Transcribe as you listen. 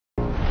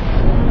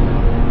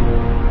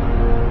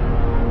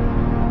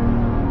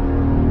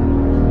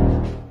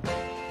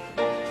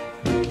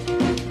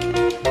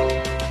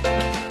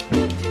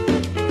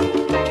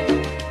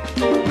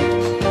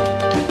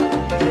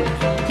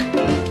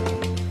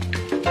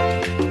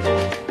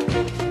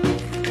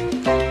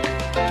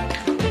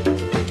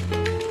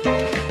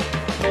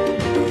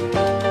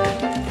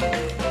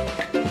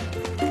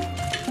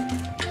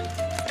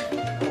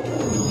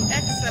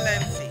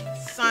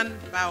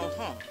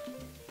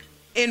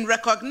in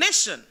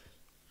recognition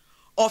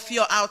of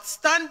your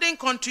outstanding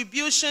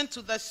contribution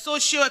to the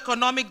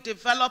socio-economic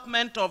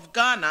development of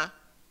Ghana,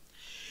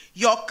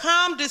 your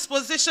calm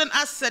disposition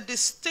as a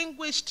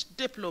distinguished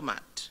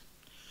diplomat,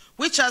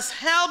 which has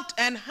helped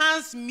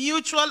enhance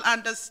mutual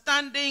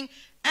understanding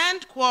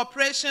and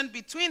cooperation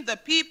between the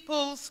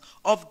peoples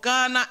of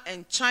Ghana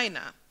and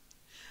China,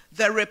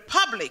 the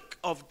Republic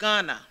of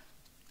Ghana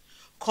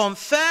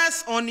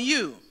confers on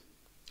you,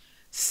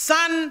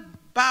 San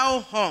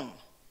Bao Hong,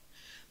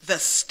 the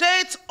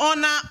State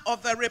Honor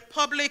of the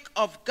Republic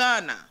of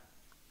Ghana,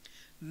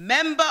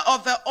 member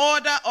of the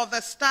Order of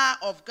the Star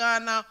of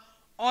Ghana,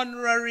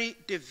 Honorary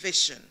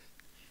Division.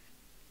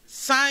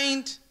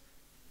 Signed,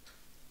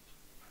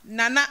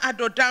 Nana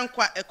Addo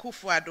Dankwa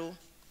Akufo Addo,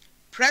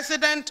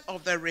 President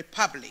of the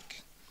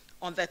Republic,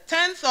 on the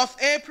 10th of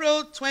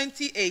April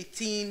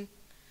 2018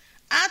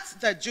 at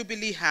the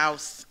Jubilee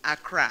House,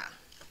 Accra.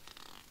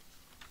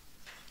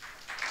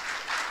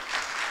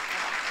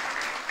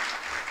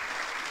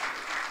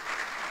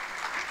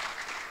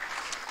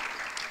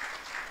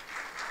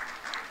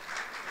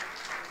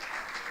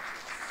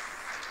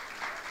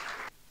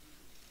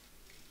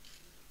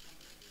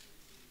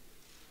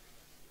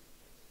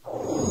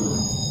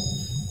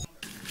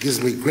 It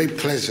gives me great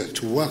pleasure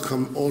to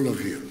welcome all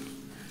of you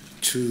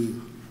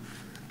to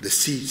the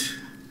seat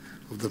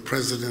of the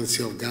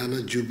Presidency of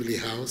Ghana, Jubilee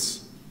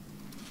House,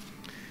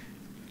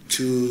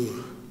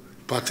 to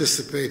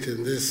participate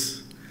in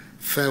this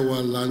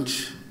farewell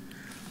lunch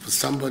for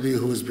somebody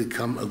who has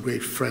become a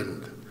great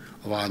friend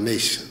of our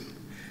nation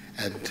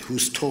and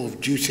whose tour of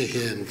duty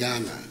here in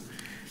Ghana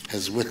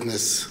has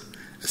witnessed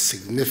a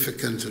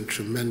significant and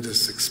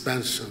tremendous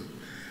expansion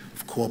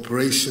of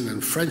cooperation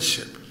and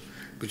friendship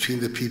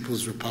between the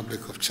People's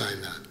Republic of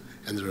China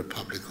and the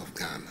Republic of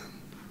Ghana.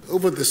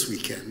 Over this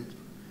weekend,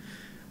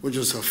 which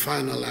was her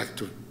final act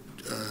of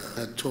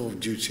her tour of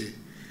duty,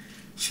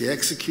 she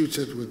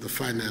executed with the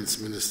Finance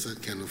Minister,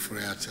 Ken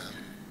Ofori-Atta,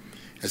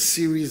 a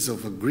series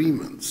of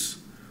agreements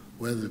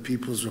where the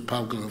People's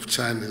Republic of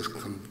China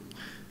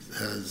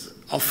has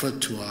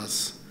offered to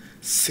us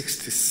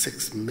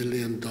 $66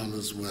 million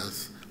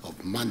worth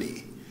of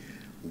money.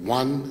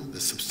 One,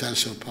 the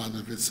substantial part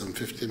of it, some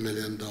 $50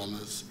 million,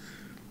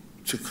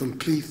 to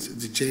complete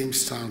the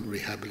Jamestown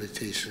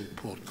Rehabilitation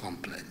Port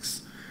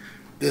Complex.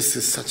 This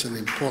is such an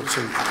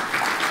important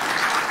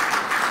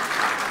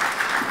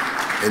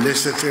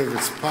initiative.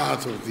 It's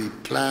part of the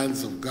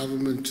plans of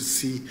government to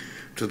see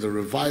to the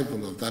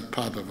revival of that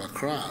part of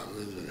Accra,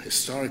 the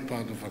historic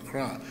part of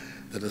Accra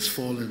that has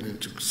fallen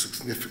into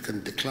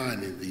significant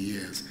decline in the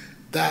years.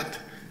 That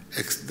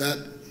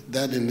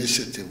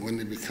initiative, when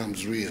it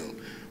becomes real,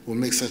 will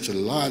make such a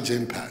large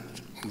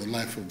impact on the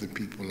life of the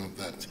people of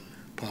that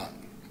part.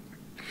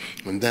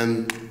 And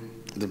then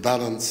the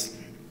balance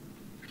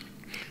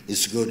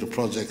is to go to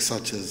projects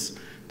such as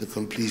the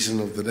completion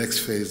of the next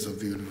phase of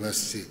the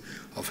University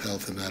of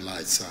Health and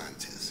Allied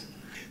Sciences.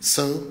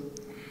 So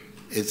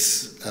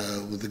it's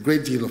with a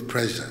great deal of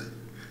pleasure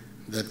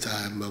that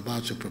I'm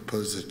about to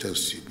propose a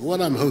toast to you. But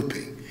what I'm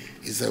hoping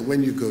is that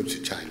when you go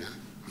to China,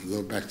 you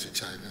go back to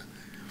China,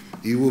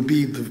 you will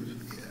be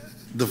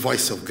the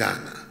voice of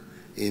Ghana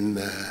in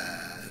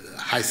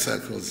high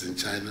circles in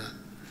China,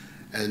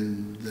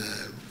 and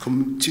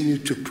continue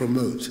to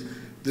promote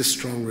this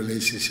strong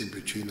relationship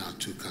between our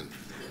two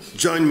countries.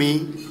 Join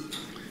me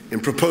in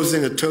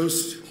proposing a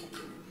toast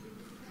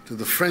to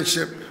the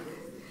friendship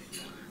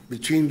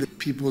between the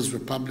People's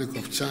Republic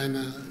of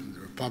China and the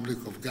Republic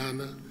of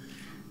Ghana,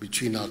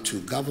 between our two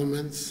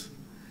governments,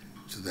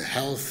 to the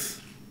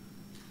health,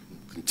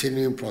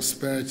 continuing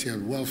prosperity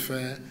and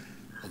welfare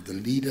of the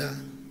leader,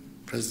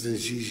 President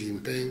Xi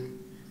Jinping,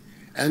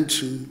 and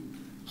to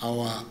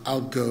our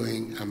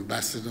outgoing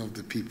ambassador of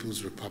the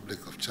People's Republic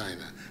of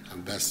China,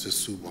 Ambassador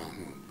Su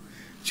Guanghu.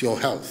 To your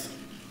health,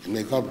 and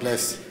may God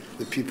bless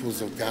the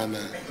peoples of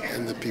Ghana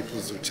and the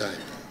peoples of China.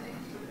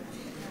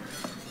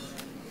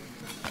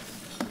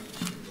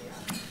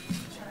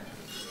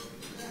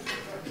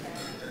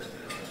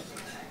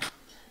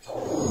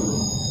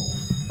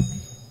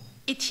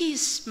 It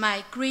is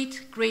my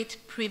great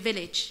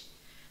privilege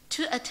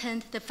to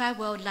attend the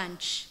farewell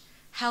lunch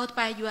held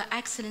by Your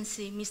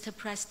Excellency, Mr.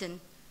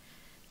 President,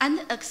 and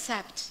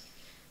accept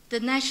the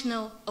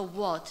national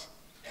award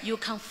you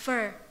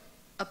confer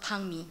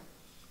upon me.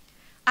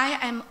 I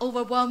am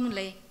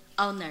overwhelmingly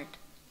honored.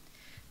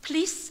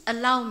 Please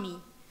allow me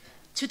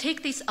to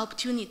take this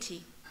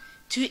opportunity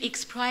to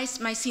express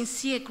my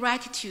sincere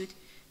gratitude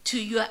to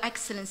Your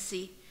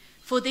Excellency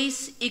for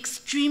this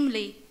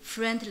extremely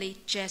friendly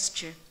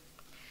gesture.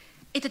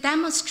 It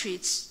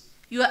demonstrates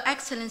Your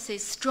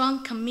Excellency's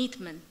strong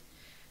commitment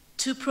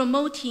to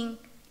promoting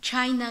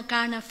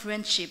China-Ghana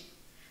friendship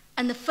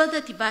and the further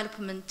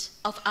development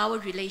of our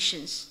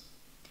relations.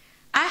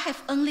 I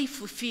have only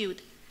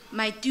fulfilled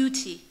my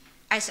duty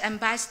as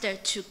ambassador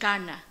to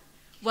Ghana,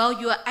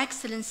 while Your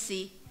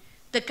Excellency,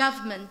 the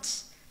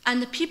government,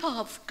 and the people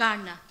of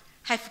Ghana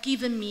have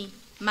given me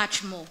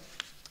much more.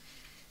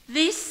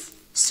 This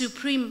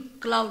supreme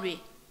glory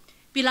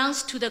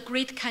belongs to the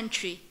great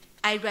country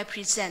I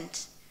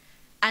represent,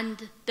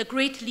 and the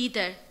great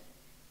leader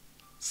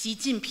Xi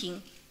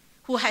Jinping,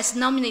 who has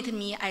nominated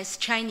me as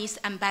Chinese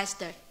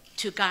ambassador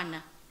to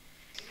Ghana.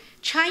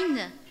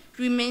 China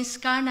remains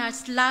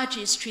Ghana's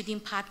largest trading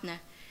partner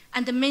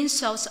and the main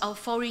source of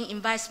foreign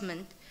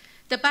investment.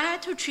 The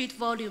bilateral trade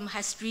volume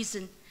has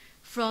risen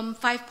from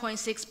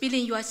 $5.6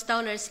 billion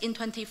in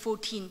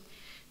 2014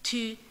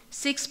 to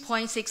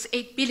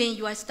 $6.68 billion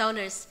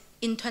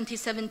in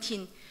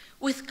 2017,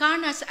 with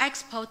Ghana's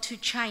export to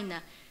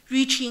China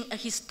reaching a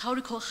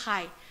historical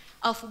high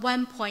of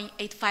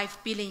 $1.85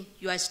 billion.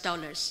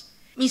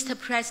 Mr.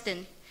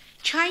 President,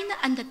 China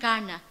and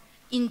Ghana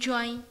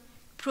enjoy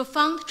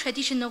profound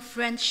traditional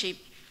friendship.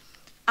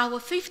 Our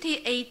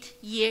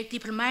 58-year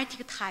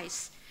diplomatic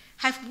ties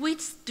have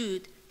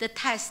withstood the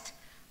test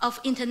of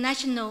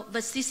international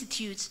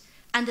vicissitudes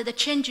and the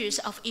changes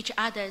of each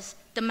other's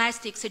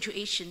domestic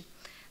situation,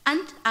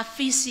 and are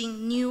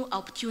facing new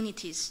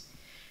opportunities.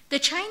 The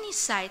Chinese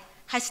side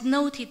has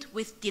noted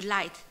with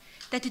delight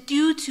that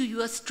due to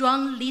your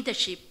strong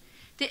leadership,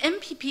 the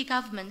n.p.p.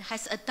 government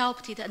has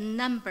adopted a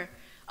number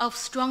of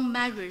strong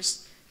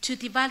measures to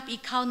develop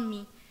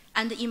economy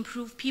and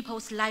improve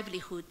people's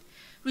livelihood,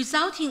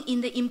 resulting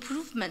in the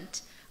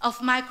improvement of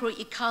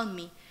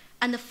microeconomy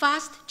and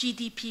fast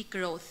GDP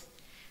growth.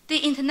 The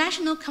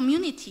international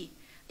community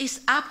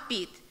is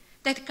upbeat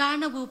that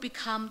Ghana will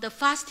become the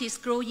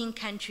fastest growing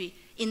country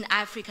in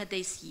Africa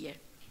this year.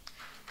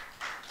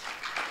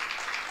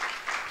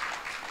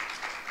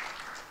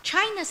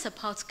 China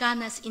supports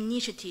Ghana's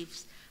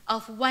initiatives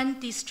of one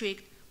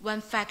district, one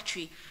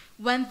factory,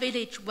 one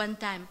village, one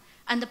dam,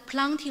 and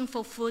planting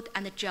for food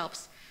and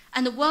jobs,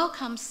 and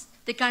welcomes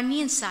the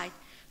Ghanaian side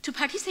to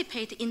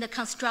participate in the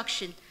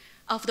construction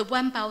of the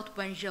One Belt,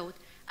 One Road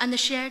and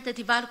share the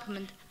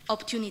development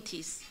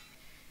opportunities.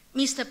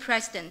 Mr.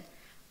 President,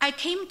 I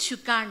came to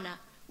Ghana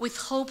with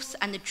hopes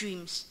and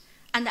dreams,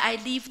 and I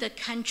leave the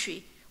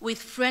country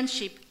with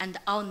friendship and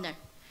honor.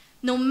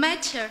 No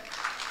matter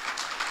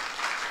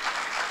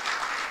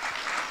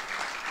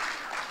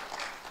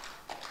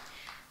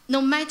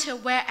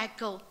where I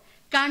go,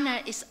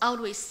 Ghana is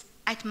always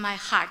at my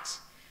heart,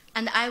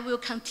 and I will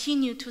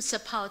continue to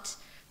support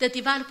the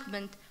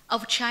development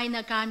of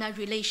China-Ghana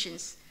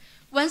relations.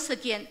 Once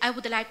again, I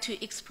would like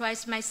to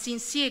express my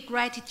sincere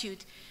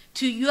gratitude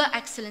to Your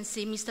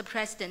Excellency, Mr.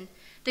 President,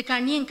 the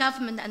Ghanaian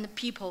government and the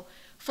people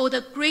for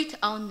the great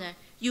honor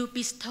you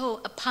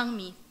bestow upon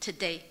me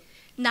today.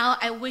 Now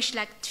I wish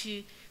like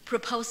to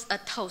propose a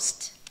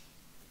toast.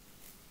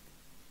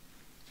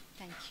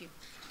 Thank you.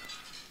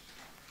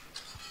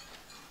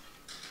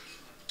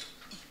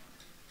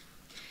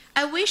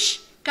 I wish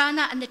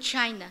Ghana and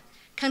China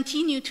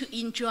continue to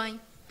enjoy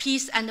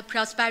peace and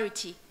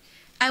prosperity.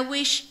 I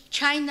wish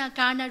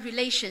China-Ghana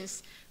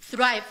relations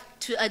thrive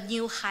to a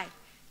new high.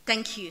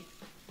 Thank you.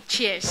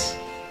 Cheers.